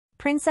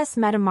Princess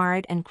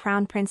Mette-Marit and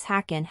Crown Prince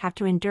Håkon have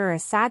to endure a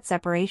sad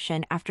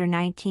separation after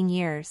 19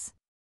 years.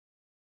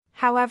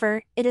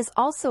 However, it is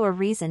also a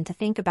reason to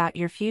think about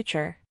your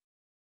future.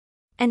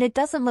 And it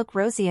doesn't look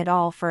rosy at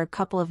all for a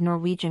couple of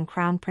Norwegian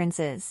crown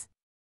princes.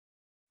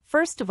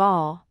 First of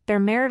all, their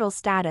marital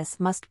status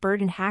must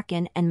burden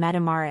Håkon and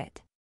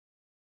Mette-Marit.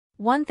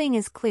 One thing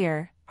is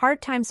clear,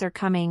 hard times are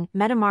coming.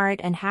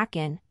 Mette-Marit and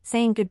Håkon,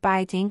 saying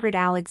goodbye to Ingrid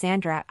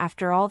Alexandra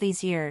after all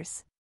these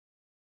years.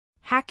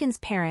 Håkon's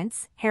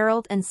parents,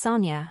 Harold and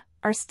Sonja,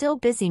 are still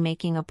busy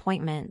making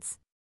appointments.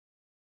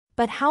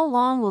 But how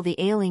long will the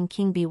ailing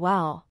king be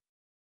well?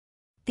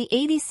 The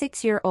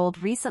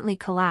 86-year-old recently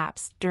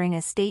collapsed during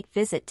a state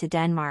visit to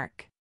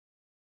Denmark.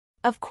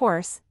 Of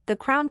course, the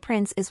crown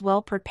prince is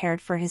well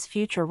prepared for his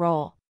future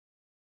role.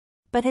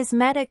 But his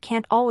Mette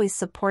can't always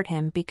support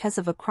him because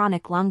of a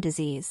chronic lung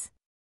disease.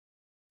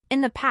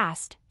 In the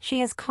past, she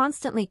has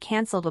constantly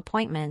cancelled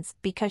appointments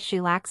because she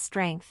lacks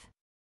strength.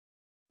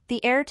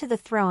 The heir to the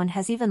throne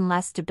has even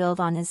less to build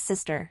on his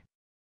sister.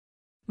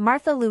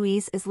 Martha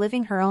Louise is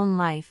living her own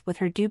life with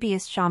her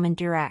dubious shaman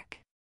Durek.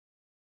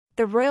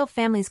 The royal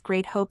family's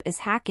great hope is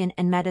Håkon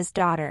and Mette's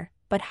daughter,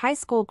 but high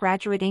school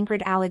graduate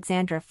Ingrid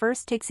Alexandra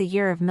first takes a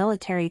year of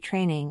military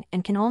training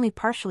and can only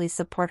partially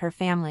support her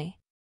family.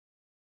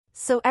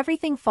 So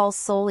everything falls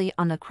solely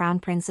on the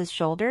crown prince's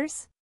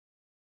shoulders?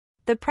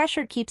 The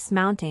pressure keeps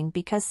mounting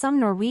because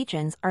some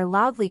Norwegians are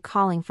loudly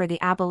calling for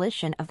the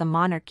abolition of the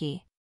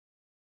monarchy.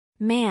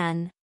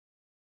 Man.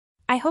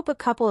 I hope a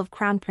couple of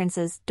crown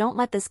princes don't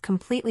let this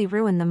completely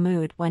ruin the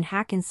mood when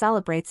Håkon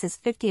celebrates his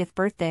 50th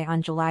birthday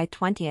on July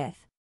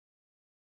 20th.